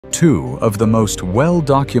Two of the most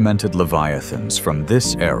well-documented leviathans from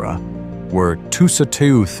this era were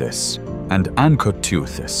Tusoteuthis and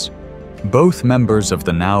Tusoteuthis, both members of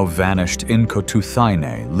the now vanished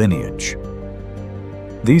Tusoteuthine lineage.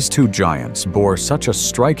 These two giants bore such a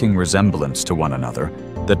striking resemblance to one another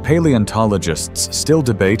that paleontologists still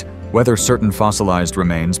debate whether certain fossilized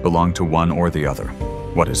remains belong to one or the other.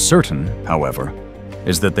 What is certain, however,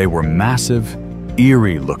 is that they were massive,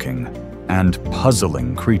 eerie-looking, and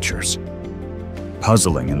puzzling creatures.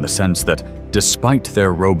 Puzzling in the sense that, despite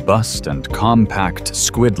their robust and compact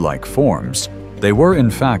squid-like forms, they were in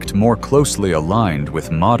fact more closely aligned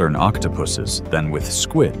with modern octopuses than with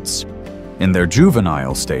squids. In their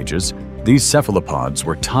juvenile stages, these cephalopods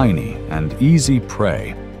were tiny and easy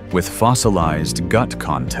prey, with fossilized gut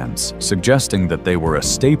contents suggesting that they were a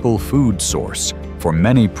staple food source for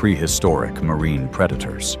many prehistoric marine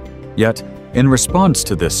predators. Yet, in response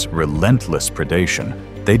to this relentless predation,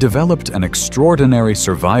 they developed an extraordinary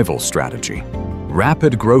survival strategy,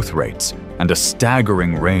 rapid growth rates, and a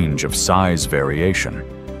staggering range of size variation.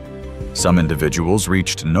 Some individuals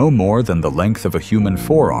reached no more than the length of a human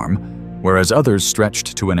forearm, whereas others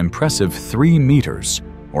stretched to an impressive 3 meters,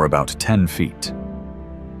 or about 10 feet.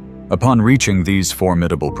 Upon reaching these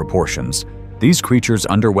formidable proportions, these creatures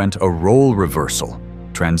underwent a role reversal,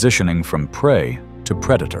 transitioning from prey to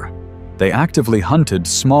predator. They actively hunted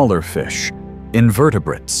smaller fish,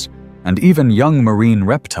 invertebrates, and even young marine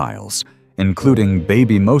reptiles, including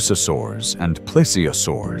baby mosasaurs and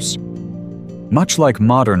plesiosaurs. Much like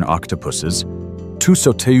modern octopuses,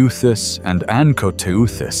 Tusoteuthis and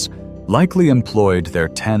Tusoteuthis likely employed their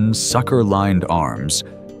 10 sucker-lined arms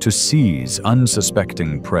to seize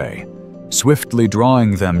unsuspecting prey, swiftly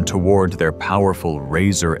drawing them toward their powerful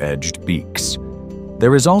razor-edged beaks.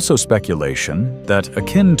 There is also speculation that,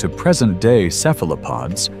 akin to present-day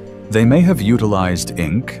cephalopods, they may have utilized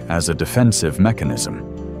ink as a defensive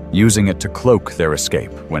mechanism, using it to cloak their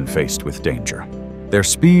escape when faced with danger. Their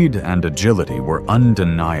speed and agility were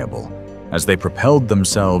undeniable, as they propelled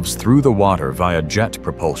themselves through the water via jet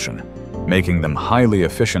propulsion, making them highly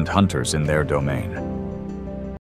efficient hunters in their domain.